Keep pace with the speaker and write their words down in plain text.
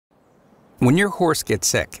When your horse gets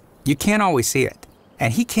sick, you can't always see it,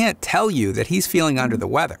 and he can't tell you that he's feeling under the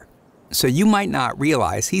weather. So you might not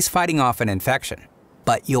realize he's fighting off an infection,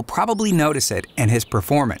 but you'll probably notice it in his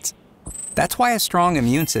performance. That's why a strong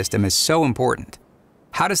immune system is so important.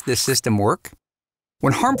 How does this system work?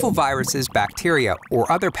 When harmful viruses, bacteria,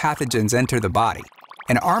 or other pathogens enter the body,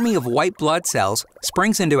 an army of white blood cells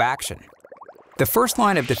springs into action. The first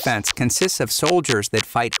line of defense consists of soldiers that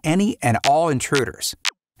fight any and all intruders.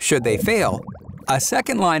 Should they fail, a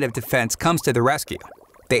second line of defense comes to the rescue,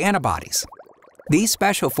 the antibodies. These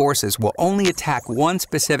special forces will only attack one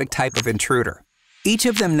specific type of intruder. Each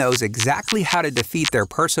of them knows exactly how to defeat their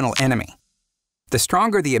personal enemy. The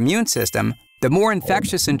stronger the immune system, the more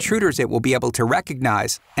infectious intruders it will be able to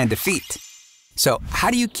recognize and defeat. So how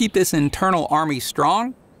do you keep this internal army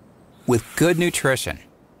strong? With good nutrition.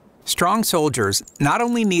 Strong soldiers not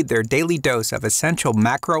only need their daily dose of essential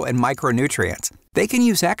macro and micronutrients, they can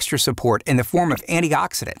use extra support in the form of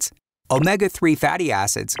antioxidants, omega-3 fatty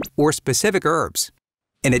acids, or specific herbs.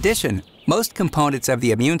 In addition, most components of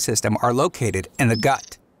the immune system are located in the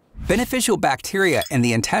gut. Beneficial bacteria in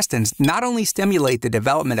the intestines not only stimulate the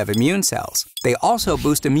development of immune cells, they also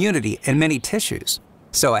boost immunity in many tissues.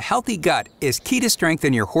 So a healthy gut is key to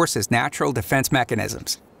strengthen your horse's natural defense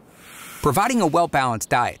mechanisms. Providing a well-balanced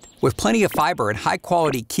diet with plenty of fiber and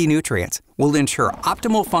high-quality key nutrients will ensure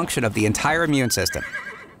optimal function of the entire immune system.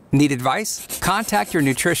 Need advice? Contact your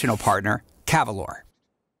nutritional partner, Cavalor.